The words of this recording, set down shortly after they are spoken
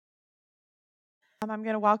I'm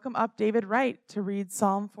going to welcome up David Wright to read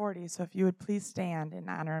Psalm 40. So if you would please stand in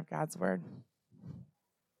honor of God's word.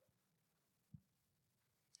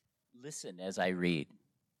 Listen as I read.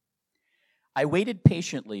 I waited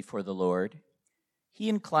patiently for the Lord. He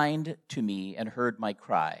inclined to me and heard my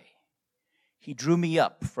cry. He drew me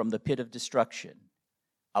up from the pit of destruction,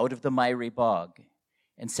 out of the miry bog,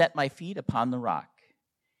 and set my feet upon the rock,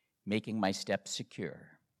 making my steps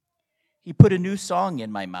secure. He put a new song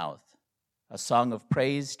in my mouth, a song of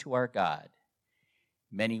praise to our God.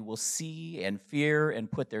 Many will see and fear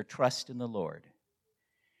and put their trust in the Lord.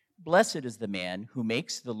 Blessed is the man who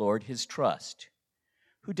makes the Lord his trust,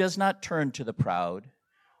 who does not turn to the proud,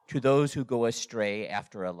 to those who go astray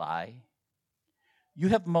after a lie. You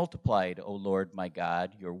have multiplied, O Lord my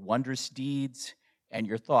God, your wondrous deeds and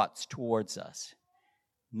your thoughts towards us.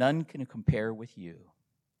 None can compare with you.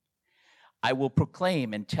 I will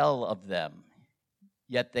proclaim and tell of them,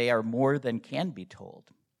 yet they are more than can be told.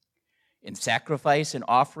 In sacrifice and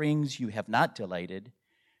offerings you have not delighted,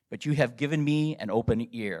 but you have given me an open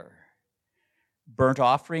ear. Burnt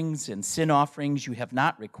offerings and sin offerings you have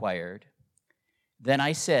not required. Then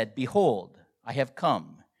I said, Behold, I have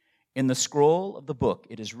come. In the scroll of the book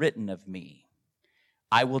it is written of me.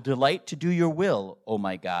 I will delight to do your will, O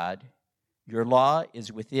my God. Your law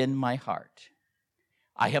is within my heart.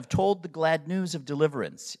 I have told the glad news of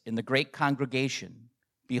deliverance in the great congregation.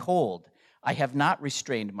 Behold, I have not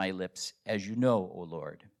restrained my lips, as you know, O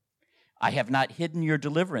Lord. I have not hidden your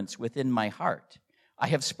deliverance within my heart. I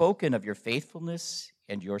have spoken of your faithfulness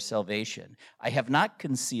and your salvation. I have not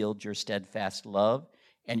concealed your steadfast love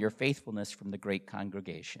and your faithfulness from the great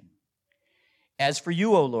congregation. As for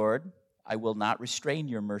you, O Lord, I will not restrain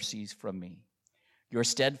your mercies from me. Your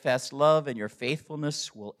steadfast love and your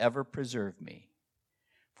faithfulness will ever preserve me.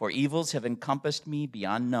 For evils have encompassed me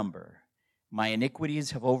beyond number. My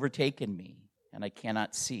iniquities have overtaken me, and I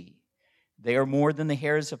cannot see. They are more than the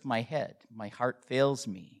hairs of my head. My heart fails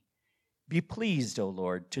me. Be pleased, O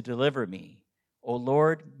Lord, to deliver me. O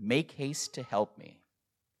Lord, make haste to help me.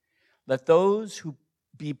 Let those who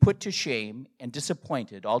be put to shame and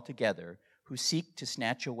disappointed altogether who seek to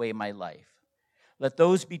snatch away my life. Let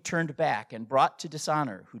those be turned back and brought to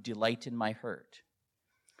dishonor who delight in my hurt.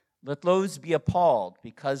 Let those be appalled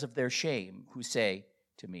because of their shame who say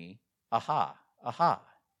to me, Aha, aha.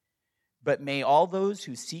 But may all those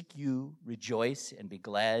who seek you rejoice and be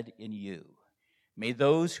glad in you. May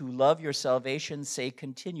those who love your salvation say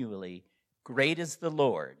continually, Great is the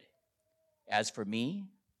Lord. As for me,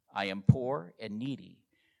 I am poor and needy,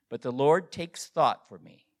 but the Lord takes thought for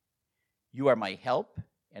me. You are my help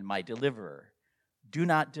and my deliverer. Do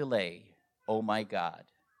not delay, O my God.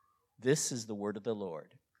 This is the word of the Lord.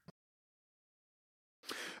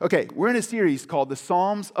 Okay, we're in a series called The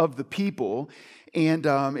Psalms of the People, and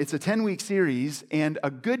it's a 10-week series, and a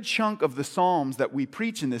good chunk of the Psalms that we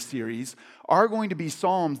preach in this series are going to be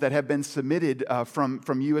Psalms that have been submitted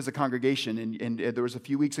from you as a congregation, and there was a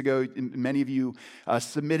few weeks ago, many of you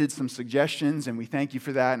submitted some suggestions, and we thank you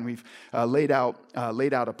for that, and we've laid out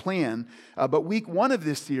a plan. But week one of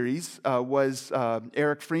this series was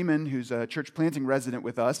Eric Freeman, who's a church planting resident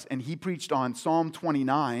with us, and he preached on Psalm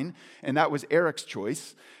 29, and that was Eric's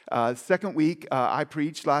choice. Second week, I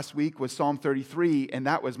preached last week was Psalm 33, and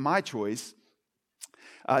that was my choice.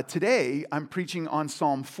 Today, I'm preaching on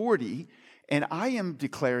Psalm 40, and I am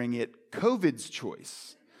declaring it COVID's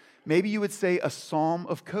choice. Maybe you would say a psalm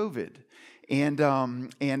of COVID. And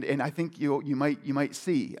I think you might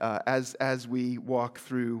see as we walk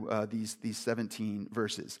through these 17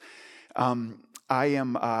 verses. I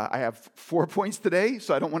have 4 points today,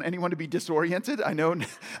 so I don't want anyone to be disoriented. I know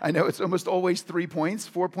it's almost always 3 points.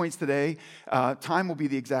 4 points today. Time will be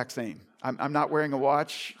the exact same. I'm not wearing a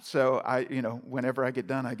watch, so whenever I get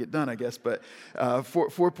done, I guess. But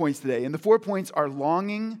 4 points today, and the 4 points are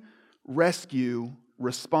longing, rescue,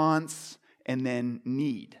 response, and then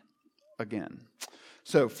need. Again.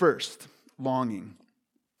 So first, longing.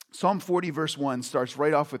 Psalm 40 verse 1 starts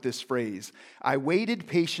right off with this phrase, I waited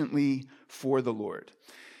patiently for the Lord.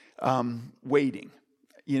 Waiting.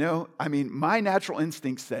 My natural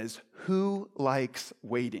instinct says, who likes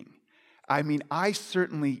waiting? I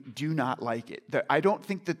certainly do not like it. I don't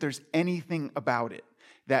think that there's anything about it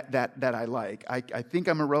that I like. I think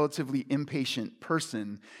I'm a relatively impatient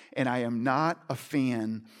person, and I am not a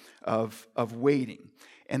fan of waiting.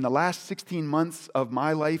 And the last 16 months of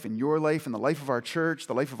my life and your life and the life of our church,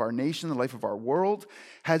 the life of our nation, the life of our world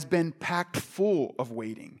has been packed full of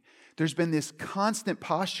waiting. there's been this constant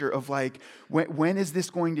posture of like, when is this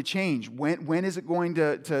going to change? When is it going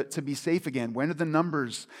to be safe again? When are the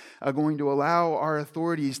numbers going to allow our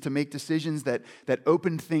authorities to make decisions that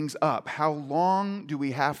open things up? How long do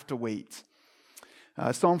we have to wait?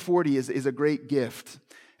 Psalm 40 is a great gift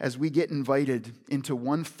as we get invited into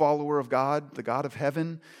one follower of God, the God of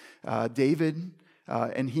heaven, David,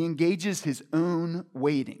 and he engages his own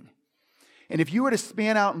waiting. And if you were to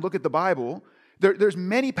span out and look at the Bible, there's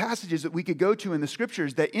many passages that we could go to in the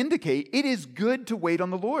scriptures that indicate it is good to wait on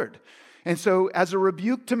the Lord. And so as a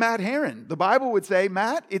rebuke to Matt Herron, the Bible would say,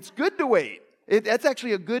 Matt, it's good to wait. That's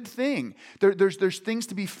actually a good thing. There's things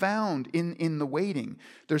to be found in the waiting.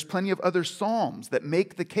 There's plenty of other psalms that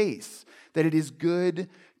make the case that it is good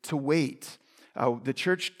to wait. The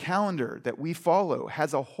church calendar that we follow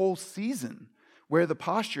has a whole season where the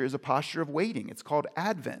posture is a posture of waiting. It's called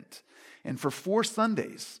Advent. And for 4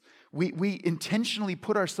 Sundays, we intentionally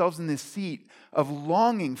put ourselves in this seat of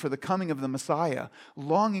longing for the coming of the Messiah,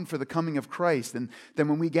 longing for the coming of Christ. And then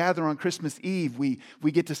when we gather on Christmas Eve, we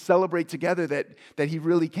get to celebrate together that he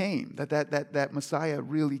really came, that Messiah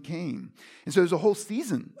really came. And so there's a whole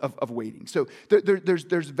season of waiting. So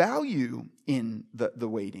there's value in the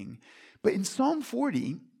waiting. But in Psalm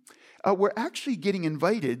 40, we're actually getting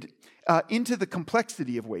invited into the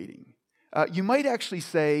complexity of waiting. You might actually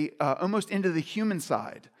say almost into the human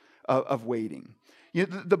side of waiting. You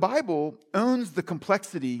know, the Bible owns the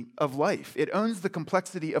complexity of life. It owns the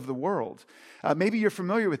complexity of the world. Maybe you're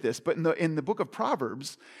familiar with this, but in the book of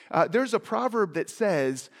Proverbs, there's a proverb that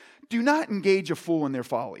says, do not engage a fool in their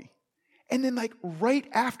folly. And then like right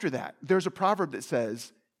after that, there's a proverb that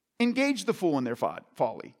says, engage the fool in their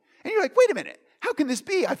folly. And you're like, wait a minute, how can this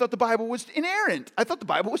be? I thought the Bible was inerrant. I thought the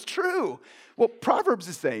Bible was true. Well, Proverbs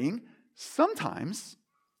is saying, sometimes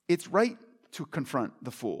it's right to confront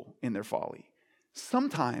the fool in their folly.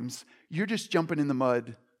 Sometimes you're just jumping in the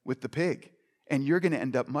mud with the pig and you're going to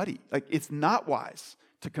end up muddy. Like it's not wise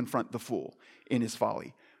to confront the fool in his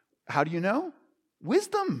folly. How do you know?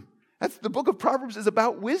 Wisdom. That's the book of Proverbs is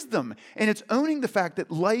about wisdom, and it's owning the fact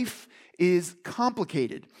that life is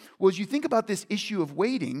complicated. Well, as you think about this issue of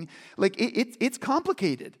waiting, like it's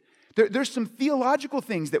complicated. There's some theological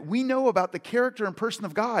things that we know about the character and person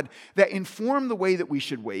of God that inform the way that we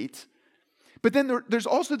should wait. But then there's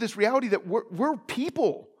also this reality that we're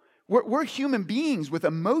people. We're human beings with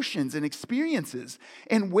emotions and experiences.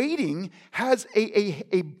 And waiting has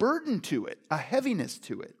a burden to it, a heaviness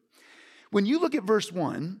to it. When you look at verse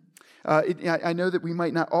 1, I know that we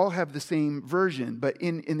might not all have the same version, but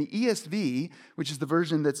in the ESV, which is the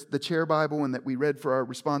version that's the chair Bible and that we read for our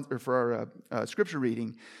response or for our scripture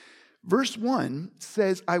reading, verse 1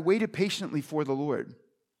 says, I waited patiently for the Lord.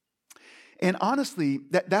 And honestly,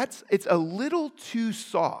 it's a little too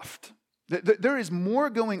soft. There is more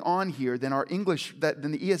going on here than our English,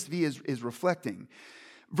 than the ESV is reflecting.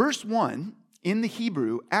 Verse 1 in the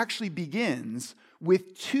Hebrew actually begins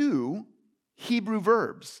with 2 Hebrew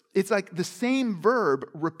verbs. It's like the same verb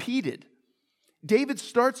repeated. David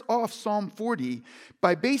starts off Psalm 40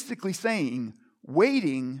 by basically saying,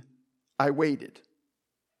 waiting, I waited.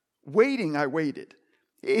 Waiting, I waited.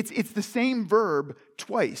 It's the same verb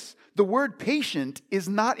twice. The word patient is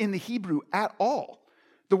not in the Hebrew at all.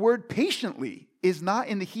 The word patiently is not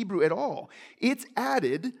in the Hebrew at all. It's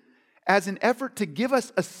added as an effort to give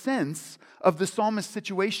us a sense of the psalmist's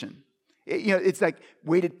situation. It's like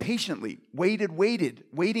waited patiently, waited,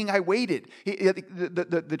 waiting, I waited.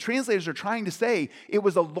 The translators are trying to say it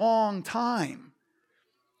was a long time.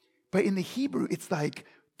 But in the Hebrew, it's like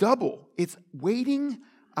double. It's waiting,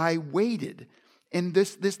 I waited. And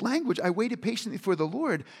this language, I waited patiently for the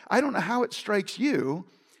Lord, I don't know how it strikes you,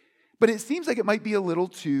 but it seems like it might be a little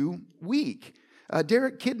too weak.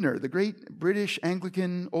 Derek Kidner, the great British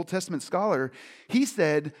Anglican Old Testament scholar, he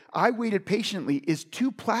said, I waited patiently is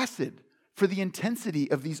too placid for the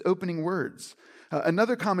intensity of these opening words.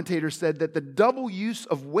 Another commentator said that the double use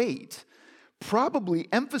of wait probably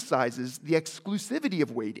emphasizes the exclusivity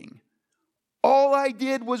of waiting. All I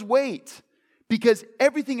did was wait because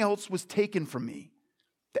everything else was taken from me.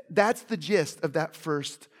 That's the gist of that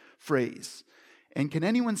first phrase. And can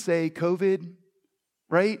anyone say COVID,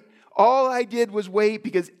 right? All I did was wait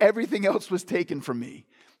because everything else was taken from me.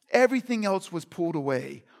 Everything else was pulled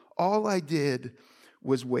away. All I did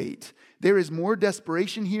was wait. There is more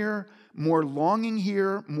desperation here, more longing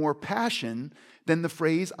here, more passion than the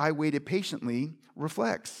phrase, I waited patiently,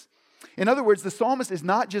 reflects. In other words, the psalmist is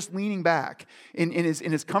not just leaning back in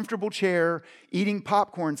his comfortable chair, eating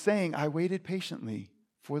popcorn, saying, I waited patiently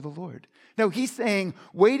for the Lord. No, he's saying,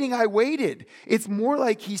 waiting, I waited. It's more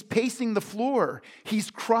like he's pacing the floor.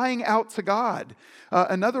 He's crying out to God.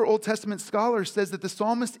 Another Old Testament scholar says that the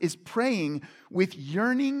psalmist is praying with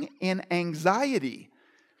yearning and anxiety.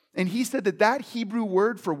 And he said that that Hebrew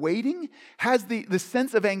word for waiting has the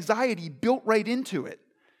sense of anxiety built right into it.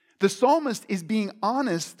 The psalmist is being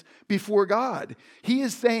honest before God. He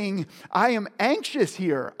is saying, I am anxious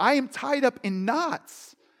here. I am tied up in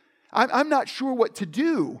knots. I'm not sure what to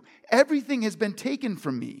do. Everything has been taken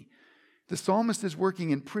from me. The psalmist is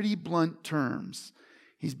working in pretty blunt terms.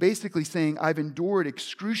 He's basically saying, I've endured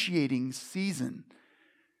excruciating season.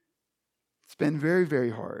 It's been very,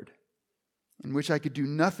 very hard, in which I could do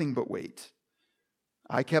nothing but wait.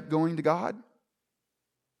 I kept going to God.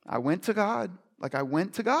 I went to God. I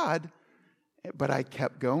went to God, but I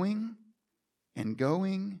kept going and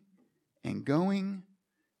going and going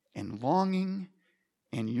and longing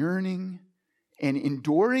and yearning and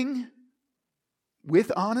enduring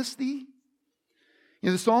with honesty.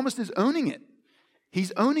 The psalmist is owning it.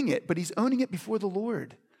 He's owning it, but he's owning it before the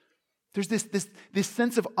Lord. There's this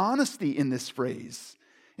sense of honesty in this phrase.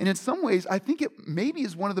 And in some ways, I think it maybe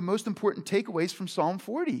is one of the most important takeaways from Psalm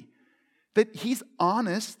 40, that he's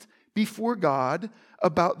honest before God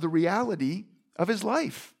about the reality of his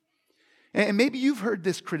life. And maybe you've heard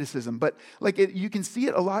this criticism, but you can see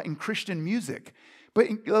it a lot in Christian music. But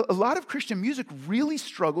a lot of Christian music really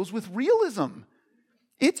struggles with realism.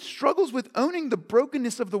 It struggles with owning the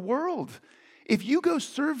brokenness of the world. If you go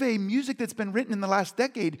survey music that's been written in the last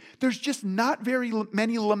decade, there's just not very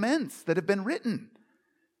many laments that have been written.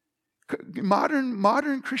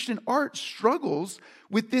 Modern Christian art struggles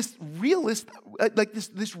with this realist,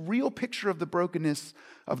 this real picture of the brokenness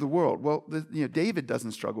of the world. Well, David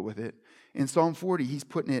doesn't struggle with it. In Psalm 40, he's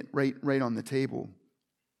putting it right on the table.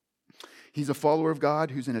 He's a follower of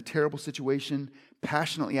God who's in a terrible situation,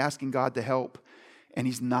 passionately asking God to help, and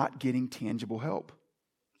he's not getting tangible help.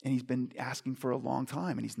 And he's been asking for a long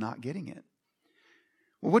time, and he's not getting it.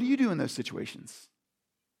 Well, what do you do in those situations?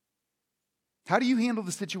 How do you handle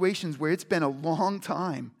the situations where it's been a long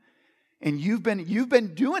time and you've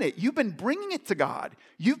been doing it? You've been bringing it to God.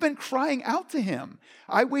 You've been crying out to him.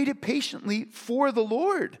 I waited patiently for the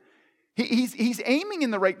Lord. He's aiming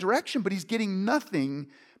in the right direction, but he's getting nothing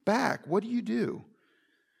back. What do you do?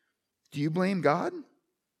 Do you blame God?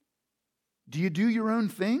 Do you do your own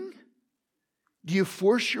thing? Do you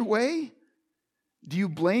force your way? Do you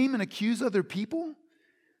blame and accuse other people?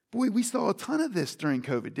 Boy, we saw a ton of this during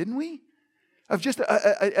COVID, didn't we? Of just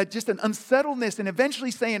an unsettledness and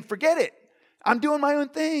eventually saying, forget it. I'm doing my own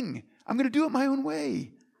thing. I'm going to do it my own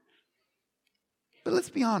way. But let's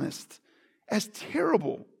be honest. As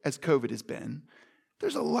terrible as COVID has been,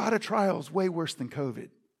 there's a lot of trials way worse than COVID.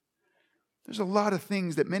 There's a lot of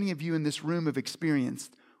things that many of you in this room have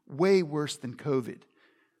experienced way worse than COVID.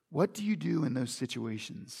 What do you do in those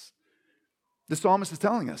situations? The psalmist is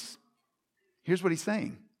telling us. Here's what he's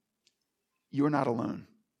saying. You're not alone.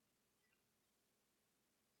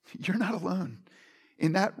 You're not alone.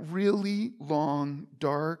 In that really long,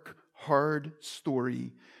 dark, hard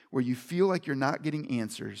story where you feel like you're not getting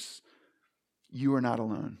answers, you are not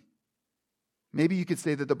alone. Maybe you could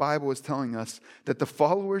say that the Bible is telling us that the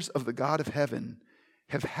followers of the God of heaven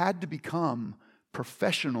have had to become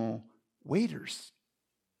professional waiters.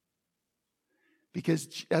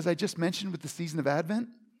 Because as I just mentioned with the season of Advent,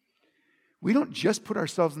 we don't just put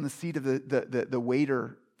ourselves in the seat of the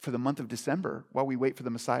waiter for the month of December while we wait for the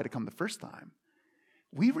Messiah to come the first time.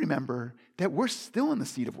 We remember that we're still in the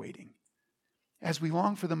seat of waiting as we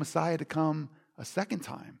long for the Messiah to come a second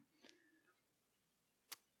time.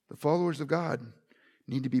 The followers of God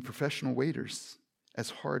need to be professional waiters, as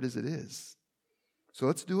hard as it is. So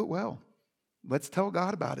let's do it well. Let's tell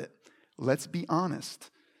God about it. Let's be honest,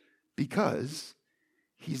 because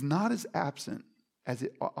he's not as absent as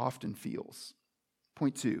it often feels.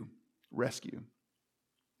 Point 2, rescue.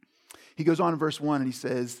 He goes on in verse 1 and he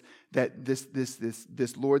says that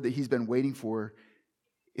this Lord that he's been waiting for,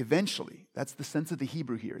 eventually, that's the sense of the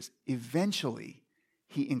Hebrew here, is eventually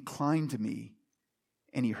he inclined to me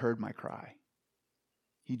and he heard my cry.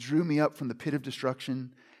 He drew me up from the pit of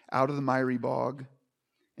destruction, out of the miry bog,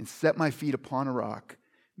 and set my feet upon a rock,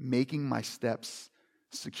 making my steps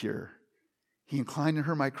secure. He inclined and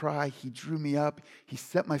heard my cry. He drew me up. He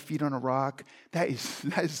set my feet on a rock. That is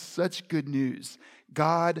such good news.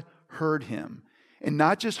 God heard him. And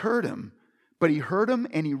not just heard him, but he heard him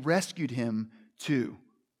and he rescued him too.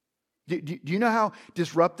 Do you know how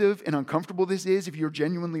disruptive and uncomfortable this is if you're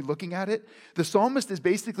genuinely looking at it? The psalmist is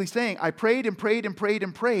basically saying, I prayed and prayed and prayed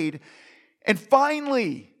and prayed, and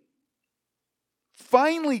finally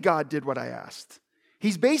God did what I asked.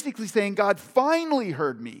 He's basically saying, God finally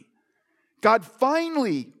heard me. God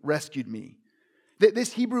finally rescued me.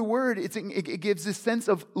 This Hebrew word, it gives this sense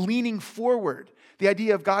of leaning forward, the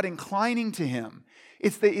idea of God inclining to him.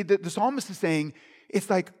 It's the psalmist is saying, it's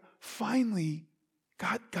like, finally,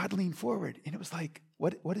 God leaned forward. And it was like,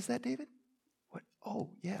 what is that, David? What? Oh,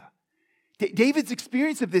 yeah. David's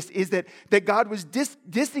experience of this is that God was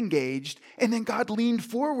disengaged, and then God leaned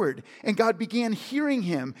forward, and God began hearing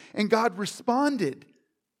him, and God responded.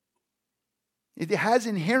 It has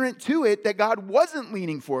inherent to it that God wasn't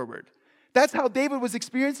leaning forward. That's how David was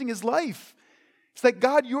experiencing his life. It's like,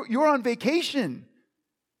 God, you're on vacation.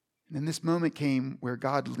 And then this moment came where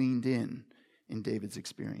God leaned in David's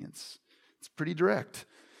experience. It's pretty direct.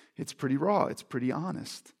 It's pretty raw. It's pretty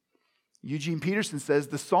honest. Eugene Peterson says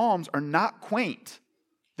the Psalms are not quaint.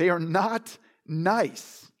 They are not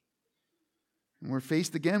nice. And we're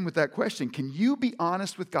faced again with that question. Can you be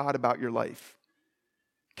honest with God about your life?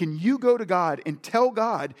 Can you go to God and tell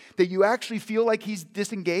God that you actually feel like he's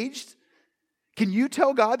disengaged? Can you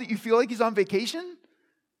tell God that you feel like he's on vacation?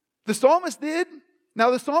 The psalmist did. Now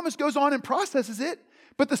the psalmist goes on and processes it,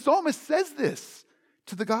 but the psalmist says this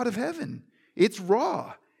to the God of heaven. It's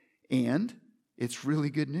raw, and it's really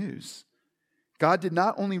good news. God did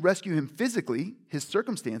not only rescue him physically, his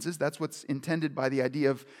circumstances, that's what's intended by the idea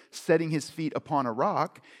of setting his feet upon a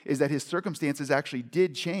rock, is that his circumstances actually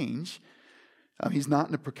did change. He's not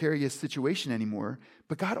in a precarious situation anymore,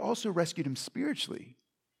 but God also rescued him spiritually,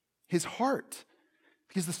 his heart.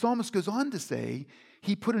 Because the psalmist goes on to say,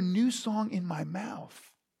 he put a new song in my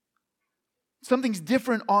mouth. Something's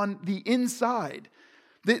different on the inside.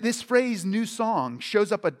 This phrase, new song,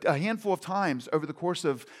 shows up a handful of times over the course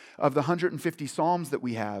of the 150 Psalms that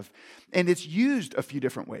we have, and it's used a few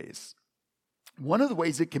different ways. One of the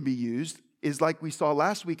ways it can be used is like we saw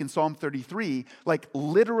last week in Psalm 33, like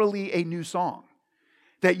literally a new song.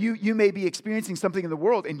 That you may be experiencing something in the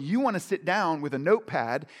world and you want to sit down with a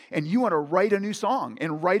notepad and you want to write a new song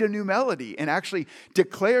and write a new melody and actually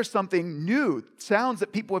declare something new, sounds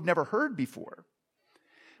that people have never heard before.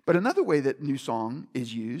 But another way that new song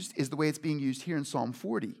is used is the way it's being used here in Psalm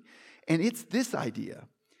 40. And it's this idea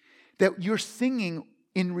that you're singing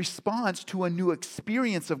in response to a new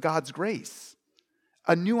experience of God's grace,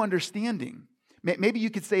 a new understanding. Maybe you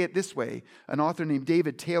could say it this way. An author named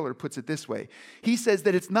David Taylor puts it this way. He says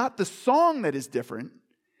that it's not the song that is different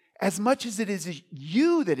as much as it is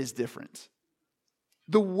you that is different.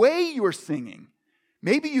 The way you're singing.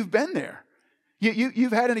 Maybe you've been there.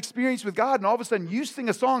 You've had an experience with God, and all of a sudden you sing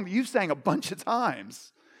a song that you've sang a bunch of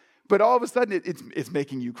times. But all of a sudden it's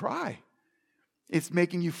making you cry. It's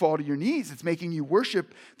making you fall to your knees. It's making you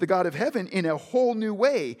worship the God of heaven in a whole new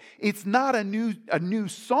way. It's not a new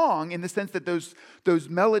song in the sense that those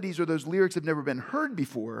melodies or those lyrics have never been heard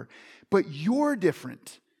before, but you're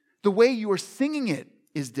different. The way you're singing it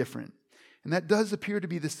is different. And that does appear to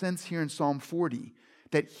be the sense here in Psalm 40,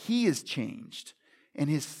 that he is changed, and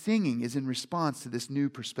his singing is in response to this new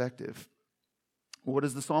perspective. Well, what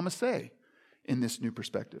does the psalmist say in this new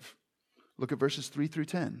perspective? Look at verses 3 through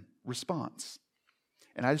 10, response.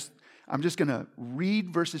 And I'm just going to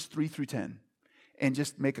read verses 3 through 10 and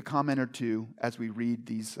just make a comment or two as we read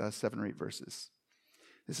these 7 or 8 verses.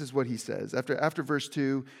 This is what he says. After verse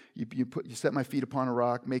 2, you set my feet upon a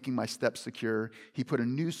rock, making my steps secure. He put a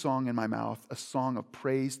new song in my mouth, a song of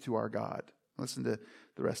praise to our God. Listen to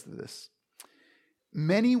the rest of this.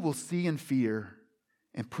 Many will see and fear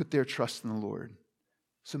and put their trust in the Lord.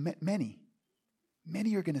 So many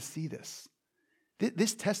are going to see this.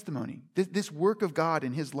 This testimony, this work of God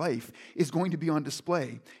in his life is going to be on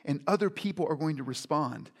display, and other people are going to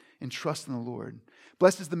respond and trust in the Lord.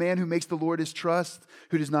 Blessed is the man who makes the Lord his trust,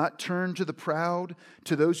 who does not turn to the proud,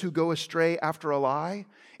 to those who go astray after a lie.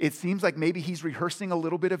 It seems like maybe he's rehearsing a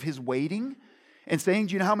little bit of his waiting and saying,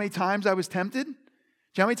 do you know how many times I was tempted? Do you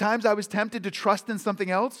know how many times I was tempted to trust in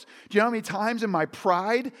something else? Do you know how many times in my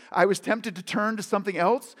pride I was tempted to turn to something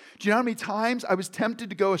else? Do you know how many times I was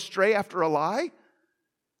tempted to go astray after a lie?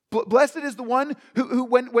 Blessed is the one who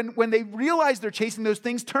when they realize they're chasing those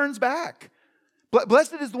things, turns back.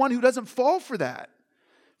 Blessed is the one who doesn't fall for that.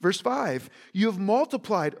 Verse 5, you have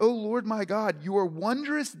multiplied, O Lord my God, your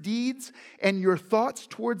wondrous deeds and your thoughts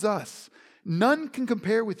towards us. None can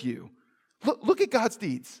compare with you. Look at God's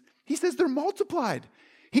deeds. He says they're multiplied.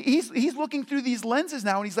 He's looking through these lenses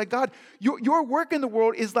now, and he's like, God, your work in the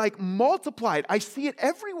world is like multiplied. I see it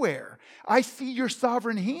everywhere. I see your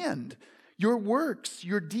sovereign hand. Your works,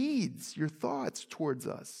 your deeds, your thoughts towards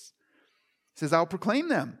us. He says, I'll proclaim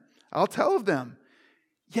them. I'll tell of them.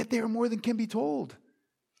 Yet they are more than can be told.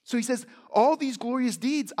 So he says, all these glorious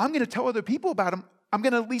deeds, I'm going to tell other people about them. I'm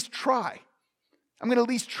going to at least try. I'm going to at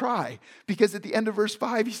least try. Because at the end of verse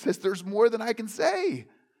 5, he says, there's more than I can say.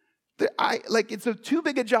 It's too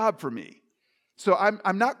big a job for me. So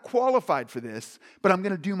I'm not qualified for this, but I'm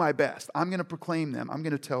going to do my best. I'm going to proclaim them. I'm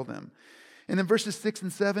going to tell them. And then verse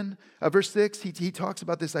 6, he talks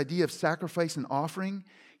about this idea of sacrifice and offering.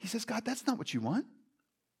 He says, God, that's not what you want.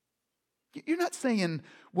 You're not saying,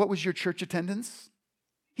 what was your church attendance?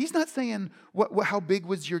 He's not saying, how big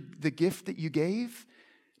was the gift that you gave?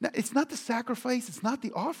 Now, it's not the sacrifice, it's not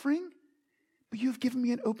the offering, but you have given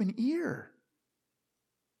me an open ear.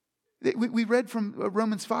 We read from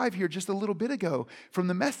Romans 5 here just a little bit ago from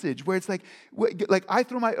the Message, where it's like I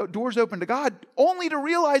throw my doors open to God only to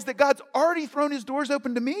realize that God's already thrown his doors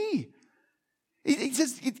open to me. He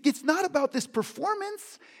says it's not about this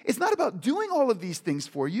performance. It's not about doing all of these things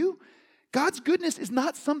for you. God's goodness is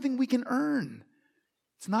not something we can earn.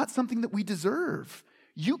 It's not something that we deserve.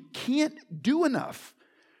 You can't do enough.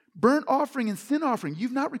 Burnt offering and sin offering,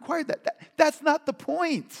 you've not required that. That's not the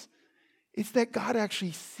point. It's that God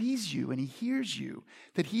actually sees you and he hears you,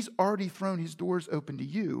 that he's already thrown his doors open to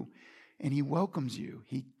you and he welcomes you.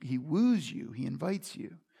 He woos you. He invites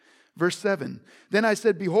you. Verse 7, then I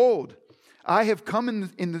said, behold, I have come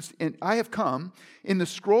in the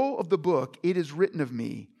scroll of the book, it is written of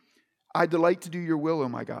me. I delight to do your will, O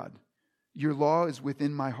my God. Your law is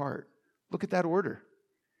within my heart. Look at that order.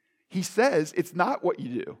 He says it's not what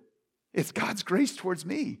you do. It's God's grace towards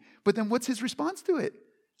me. But then what's his response to it?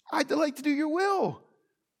 I delight to do your will.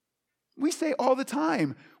 We say all the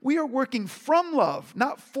time, we are working from love,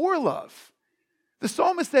 not for love. The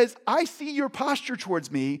psalmist says, I see your posture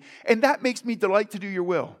towards me, and that makes me delight to do your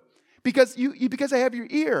will. Because I have your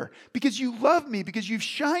ear, because you love me, because you've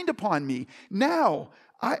shined upon me. Now,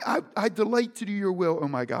 I delight to do your will, oh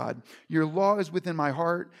my God. Your law is within my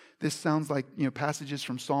heart. This sounds like passages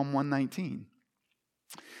from Psalm 119.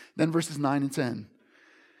 Then verses 9 and 10.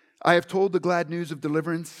 I have told the glad news of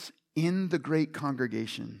deliverance in the great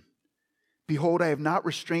congregation. Behold, I have not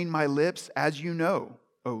restrained my lips, as you know,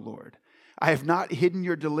 O Lord. I have not hidden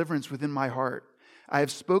your deliverance within my heart. I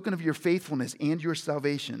have spoken of your faithfulness and your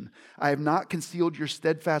salvation. I have not concealed your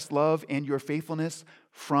steadfast love and your faithfulness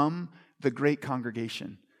from the great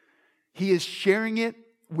congregation. He is sharing it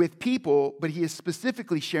with people, but he is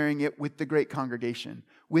specifically sharing it with the great congregation,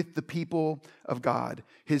 with the people of God,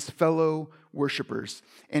 his fellow worshipers,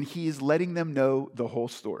 and he is letting them know the whole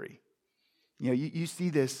story. You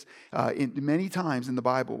see this many times in the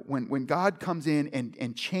Bible. When God comes in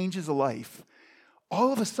and changes a life,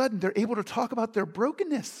 all of a sudden they're able to talk about their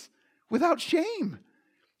brokenness without shame.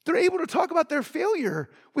 They're able to talk about their failure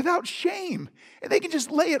without shame. And they can just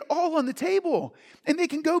lay it all on the table. And they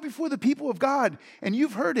can go before the people of God. And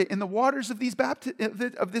you've heard it in the waters of this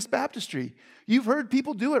baptistry. You've heard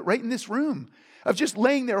people do it right in this room, of just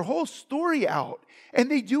laying their whole story out. And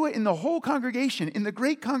they do it in the whole congregation, in the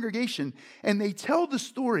great congregation. And they tell the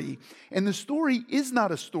story. And the story is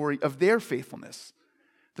not a story of their faithfulness.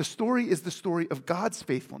 The story is the story of God's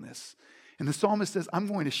faithfulness. And the psalmist says, I'm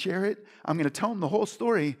going to share it. I'm going to tell them the whole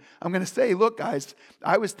story. I'm going to say, look, guys,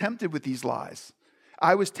 I was tempted with these lies.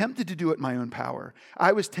 I was tempted to do it in my own power.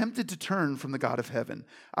 I was tempted to turn from the God of heaven.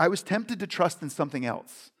 I was tempted to trust in something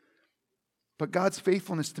else. But God's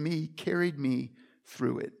faithfulness to me carried me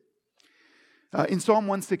through it. In Psalm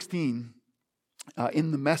 116,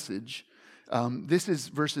 in the Message, this is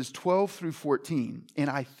verses 12 through 14. And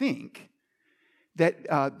I think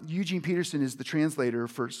that Eugene Peterson is the translator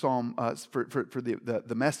for Psalm for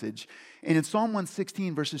the Message, and in Psalm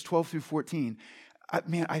 116 verses 12 through 14,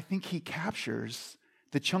 I think he captures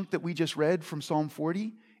the chunk that we just read from Psalm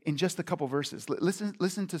 40 in just a couple verses.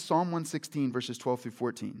 Listen to Psalm 116 verses 12 through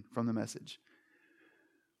 14 from the Message.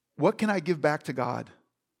 What can I give back to God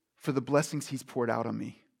for the blessings he's poured out on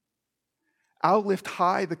me? I'll lift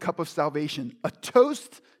high the cup of salvation, a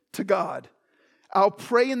toast to God. I'll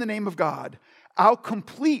pray in the name of God. I'll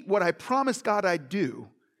complete what I promised God I'd do,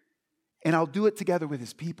 and I'll do it together with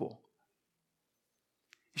his people.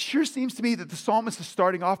 It sure seems to me that the psalmist is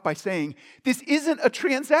starting off by saying, this isn't a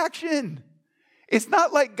transaction. It's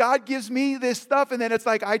not like God gives me this stuff and then it's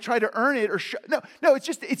like I try to earn it. No, it's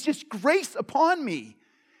just grace upon me.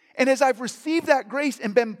 And as I've received that grace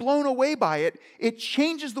and been blown away by it, it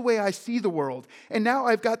changes the way I see the world. And now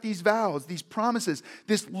I've got these vows, these promises,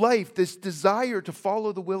 this life, this desire to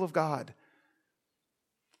follow the will of God.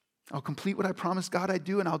 I'll complete what I promised God I'd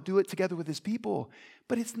do, and I'll do it together with his people.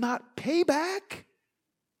 But it's not payback.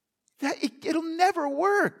 It'll never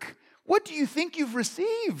work. What do you think you've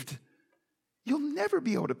received? You'll never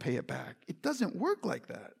be able to pay it back. It doesn't work like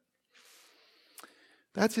that.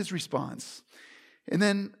 That's his response. And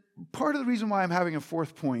then part of the reason why I'm having a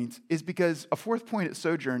fourth point is because a fourth point at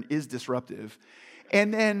Sojourn is disruptive.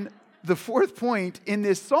 And then the fourth point in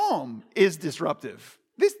this psalm is disruptive.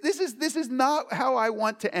 This is not how I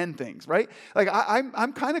want to end things, right? Like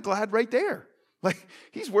I'm kind of glad right there. Like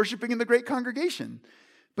he's worshiping in the great congregation.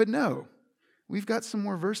 But no, we've got some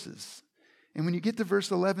more verses. And when you get to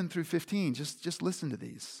verse 11 through 15, just listen to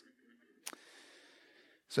these.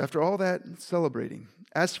 So after all that celebrating,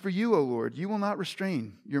 as for you, O Lord, you will not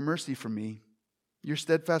restrain your mercy from me. Your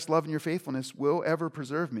steadfast love and your faithfulness will ever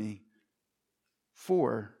preserve me.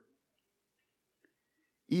 For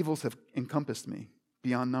evils have encompassed me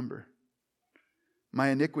beyond number. My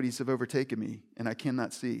iniquities have overtaken me, and I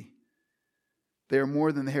cannot see. They are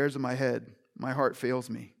more than the hairs of my head. My heart fails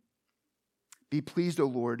me. Be pleased, O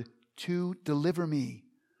Lord, to deliver me.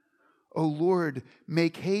 O Lord,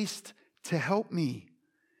 make haste to help me.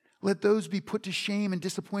 Let those be put to shame and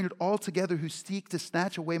disappointed altogether who seek to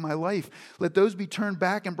snatch away my life. Let those be turned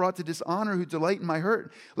back and brought to dishonor who delight in my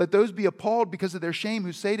hurt. Let those be appalled because of their shame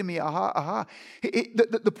who say to me, aha, aha.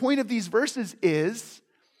 The point of these verses is,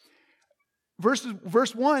 verse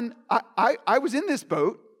 1, I was in this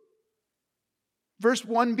boat. Verse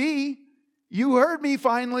 1b, you heard me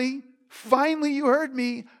finally. Finally, you heard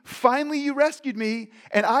me. Finally, you rescued me.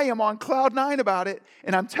 And I am on cloud 9 about it.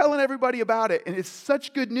 And I'm telling everybody about it. And it's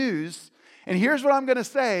such good news. And here's what I'm going to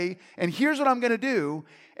say. And here's what I'm going to do.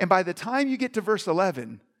 And by the time you get to verse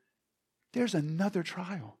 11, there's another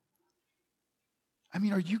trial. I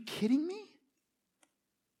mean, are you kidding me?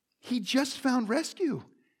 He just found rescue.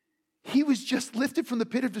 He was just lifted from the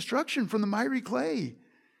pit of destruction, from the miry clay.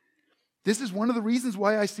 This is one of the reasons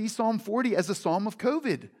why I see Psalm 40 as a psalm of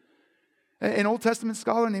COVID. An Old Testament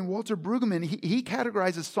scholar named Walter Brueggemann, he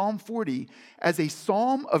categorizes Psalm 40 as a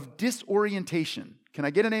psalm of disorientation. Can I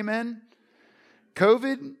get an amen?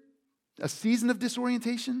 COVID, a season of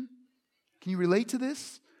disorientation. Can you relate to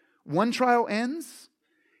this? One trial ends,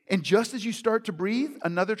 and just as you start to breathe,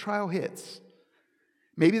 another trial hits.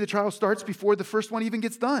 Maybe the trial starts before the first one even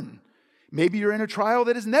gets done. Maybe you're in a trial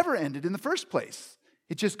that has never ended in the first place.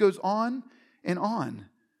 It just goes on and on.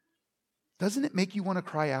 Doesn't it make you want to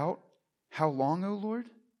cry out, how long, O Lord?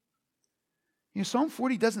 You know, Psalm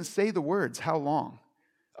 40 doesn't say the words, how long.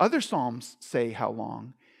 Other psalms say how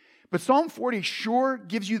long. But Psalm 40 sure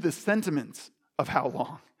gives you the sentiment of how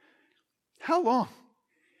long. How long?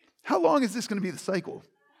 How long is this going to be the cycle?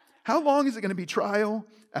 How long is it going to be trial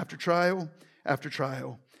after trial after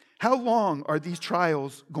trial? How long are these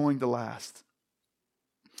trials going to last?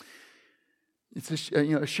 It's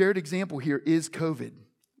a shared example here is COVID.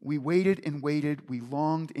 We waited and waited, we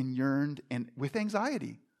longed and yearned, and with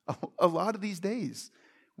anxiety, a lot of these days,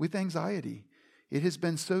 with anxiety. It has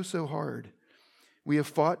been so hard. We have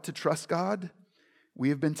fought to trust God. We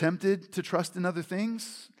have been tempted to trust in other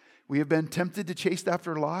things. We have been tempted to chase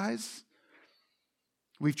after lies.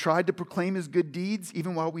 We've tried to proclaim His good deeds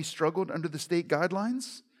even while we struggled under the state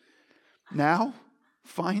guidelines. Now,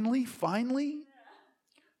 finally,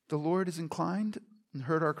 the Lord is inclined and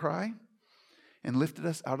heard our cry and lifted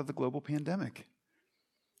us out of the global pandemic.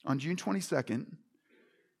 On June 22nd,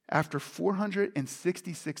 after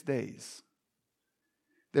 466 days,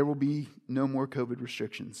 there will be no more COVID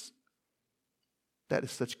restrictions. That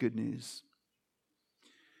is such good news.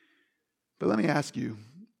 But let me ask you,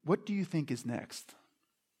 what do you think is next?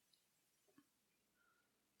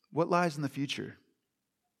 What lies in the future?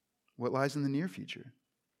 What lies in the near future?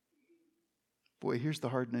 Boy, here's the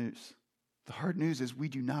hard news. The hard news is we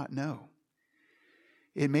do not know.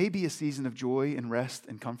 It may be a season of joy and rest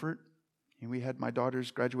and comfort. And we had my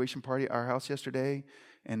daughter's graduation party at our house yesterday,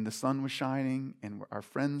 and the sun was shining, and our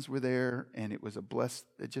friends were there, and it was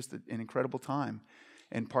just an incredible time.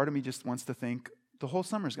 And part of me just wants to think the whole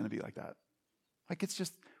summer is going to be like that. Like it's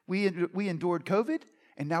just, we endured COVID,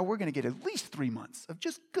 and now we're going to get at least 3 months of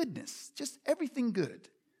just goodness, just everything good.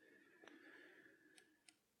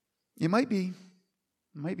 It might be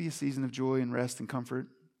a season of joy and rest and comfort,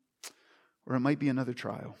 or it might be another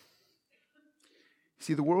trial.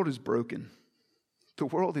 See, the world is broken. The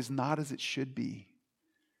world is not as it should be.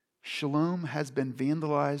 Shalom has been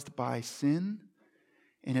vandalized by sin,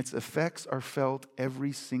 and its effects are felt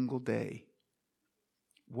every single day.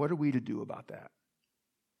 What are we to do about that?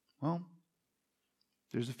 Well,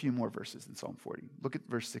 there's a few more verses in Psalm 40. Look at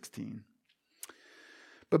verse 16.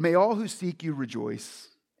 But may all who seek you rejoice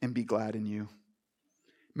and be glad in you.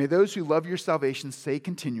 May those who love your salvation say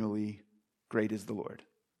continually, great is the Lord.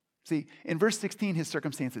 See, in verse 16, his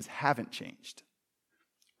circumstances haven't changed.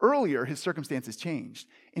 Earlier, his circumstances changed.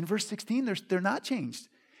 In verse 16, they're not changed.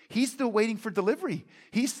 He's still waiting for delivery.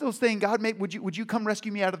 He's still saying, God, would you come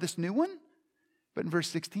rescue me out of this new one? But in verse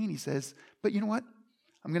 16, he says, but you know what?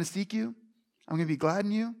 I'm going to seek you. I'm going to be glad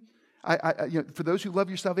in you. For those who love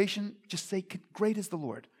your salvation, just say, great is the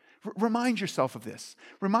Lord. Remind yourself of this.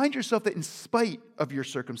 Remind yourself that in spite of your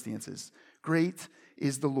circumstances, great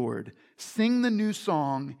is the Lord. Sing the new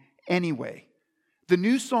song anyway. The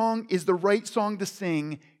new song is the right song to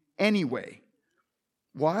sing anyway.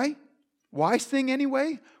 Why? Why sing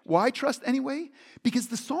anyway? Why trust anyway? Because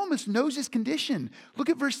the psalmist knows his condition. Look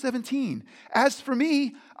at verse 17. As for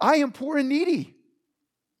me, I am poor and needy.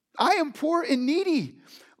 I am poor and needy.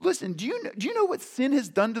 Listen, do you know what sin has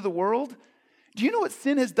done to the world? Do you know what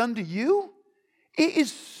sin has done to you? It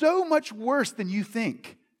is so much worse than you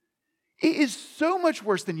think. It is so much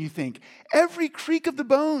worse than you think. Every creak of the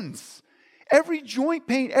bones, every joint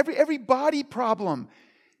pain, every body problem,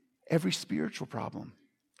 every spiritual problem,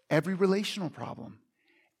 every relational problem,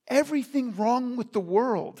 everything wrong with the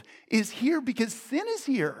world is here because sin is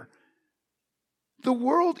here. The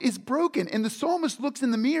world is broken, and the psalmist looks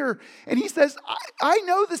in the mirror and he says, I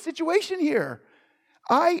know the situation here.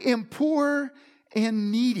 I am poor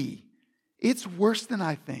and needy. It's worse than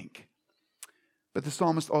I think. But the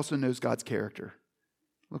psalmist also knows God's character.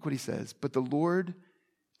 Look what he says. But the Lord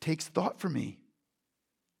takes thought for me.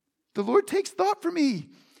 The Lord takes thought for me.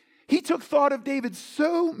 He took thought of David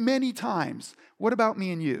so many times. What about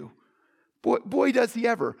me and you? Boy, does he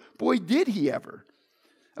ever. Boy, did he ever.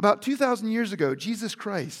 About 2,000 years ago, Jesus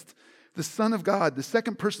Christ, the Son of God, the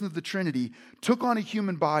second person of the Trinity, took on a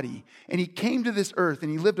human body, and he came to this earth,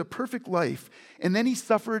 and he lived a perfect life, and then he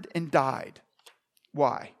suffered and died.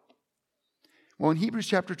 Why? Well, in Hebrews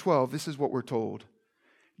chapter 12, this is what we're told.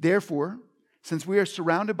 Therefore, since we are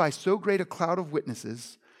surrounded by so great a cloud of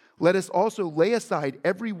witnesses, let us also lay aside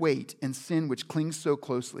every weight and sin which clings so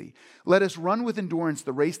closely. Let us run with endurance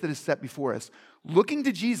the race that is set before us, looking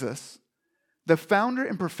to Jesus, the founder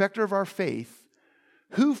and perfecter of our faith,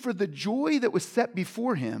 who for the joy that was set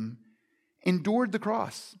before him endured the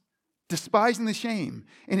cross, despising the shame,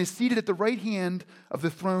 and is seated at the right hand of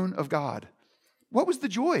the throne of God. What was the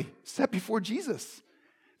joy set before Jesus?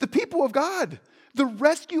 The people of God, the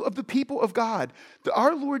rescue of the people of God.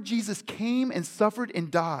 Our Lord Jesus came and suffered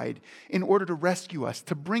and died in order to rescue us,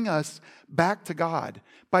 to bring us back to God.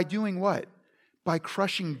 By doing what? By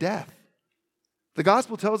crushing death. The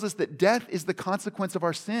gospel tells us that death is the consequence of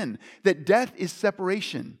our sin, that death is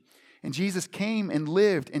separation. And Jesus came and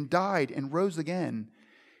lived and died and rose again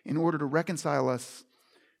in order to reconcile us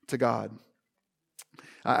to God.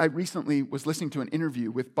 I recently was listening to an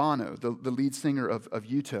interview with Bono, the lead singer of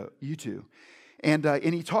U2.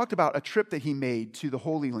 And he talked about a trip that he made to the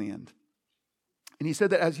Holy Land. And he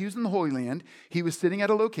said that as he was in the Holy Land, he was sitting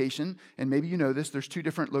at a location, and maybe you know this, there's two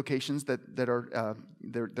different locations that are,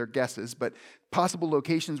 they're guesses, but possible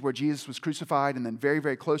locations where Jesus was crucified, and then very,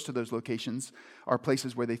 very close to those locations are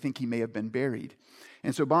places where they think he may have been buried.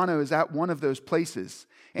 And so Bono is at one of those places,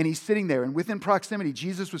 and he's sitting there, and within proximity,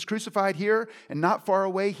 Jesus was crucified here, and not far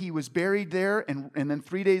away, he was buried there, and then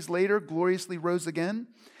 3 days later, gloriously rose again.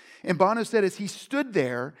 And Bono said as he stood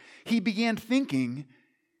there, he began thinking,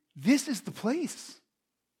 this is the place.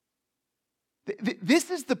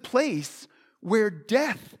 This is the place where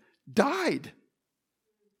death died.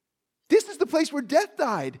 This is the place where death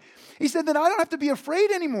died. He said that I don't have to be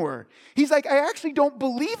afraid anymore. He's like, I actually don't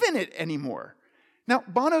believe in it anymore. Now,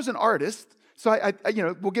 Bono's an artist, so I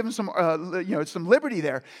we'll give him some liberty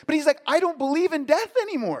there. But he's like, I don't believe in death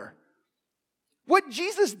anymore. What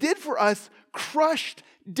Jesus did for us crushed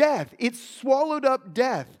death. It swallowed up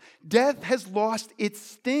death. Death has lost its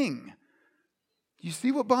sting. You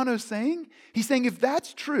see what Bono's saying? He's saying if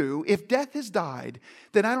that's true, if death has died,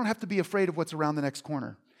 then I don't have to be afraid of what's around the next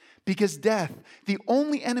corner. Because death, the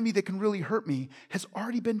only enemy that can really hurt me, has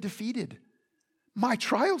already been defeated. My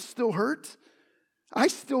trials still hurt. I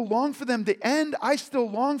still long for them to end. I still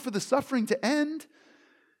long for the suffering to end.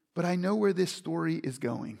 But I know where this story is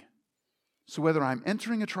going. So whether I'm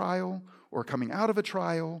entering a trial or coming out of a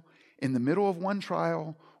trial, in the middle of one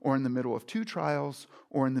trial, or in the middle of two trials,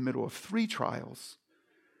 or in the middle of three trials,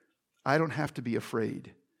 I don't have to be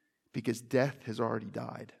afraid because death has already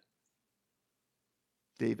died.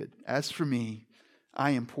 David, as for me,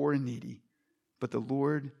 I am poor and needy, but the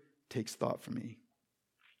Lord takes thought for me.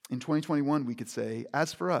 In 2021, we could say,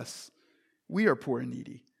 as for us, we are poor and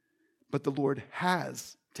needy, but the Lord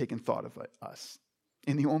has taken thought of us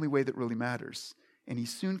in the only way that really matters, and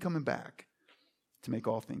he's soon coming back to make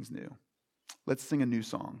all things new. Let's sing a new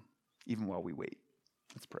song, even while we wait.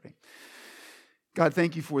 Let's pray. God,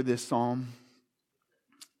 thank you for this psalm,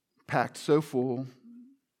 packed so full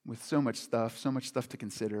with so much stuff to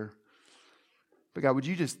consider. But God, would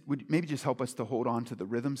you maybe just help us to hold on to the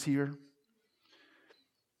rhythms here?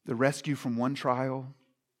 the rescue from one trial,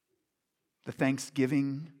 the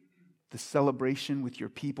thanksgiving, the celebration with your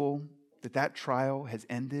people, that trial has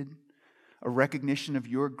ended, a recognition of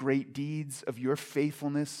your great deeds, of your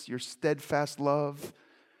faithfulness, your steadfast love,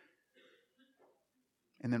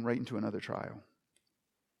 and then right into another trial.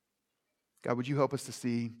 God, would you help us to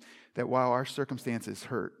see that while our circumstances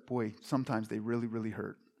hurt, boy, sometimes they really, really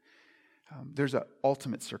hurt, there's an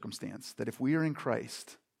ultimate circumstance that if we are in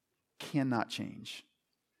Christ, cannot change.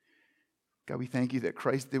 God, we thank you that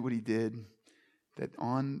Christ did what he did, that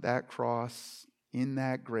on that cross, in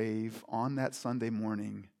that grave, on that Sunday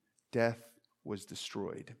morning, death was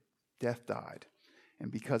destroyed. Death died.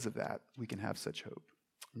 And because of that, we can have such hope.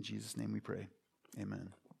 In Jesus' name we pray. Amen.